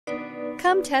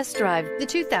Come test drive the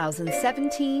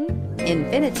 2017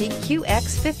 INFINITI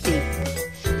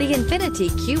QX50. The INFINITI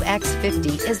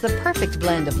QX50 is the perfect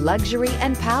blend of luxury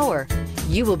and power.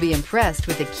 You will be impressed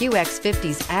with the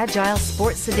QX50's agile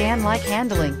sports sedan-like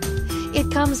handling.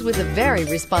 It comes with a very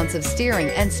responsive steering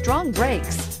and strong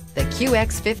brakes. The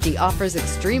QX50 offers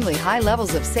extremely high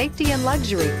levels of safety and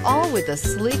luxury, all with a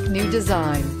sleek new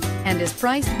design, and is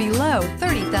priced below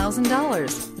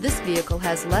 $30,000. This vehicle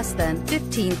has less than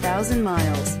 15,000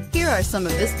 miles. Here are some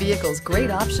of this vehicle's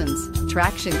great options: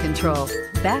 traction control,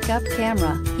 backup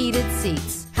camera, heated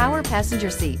seats, power passenger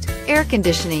seat, air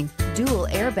conditioning, dual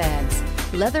airbags,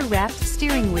 leather-wrapped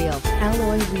steering wheel,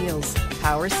 alloy wheels,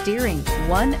 power steering,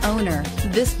 one owner.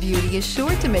 This beauty is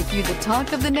sure to make you the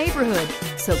talk of the neighborhood.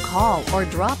 So call or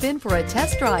drop in for a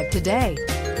test drive today.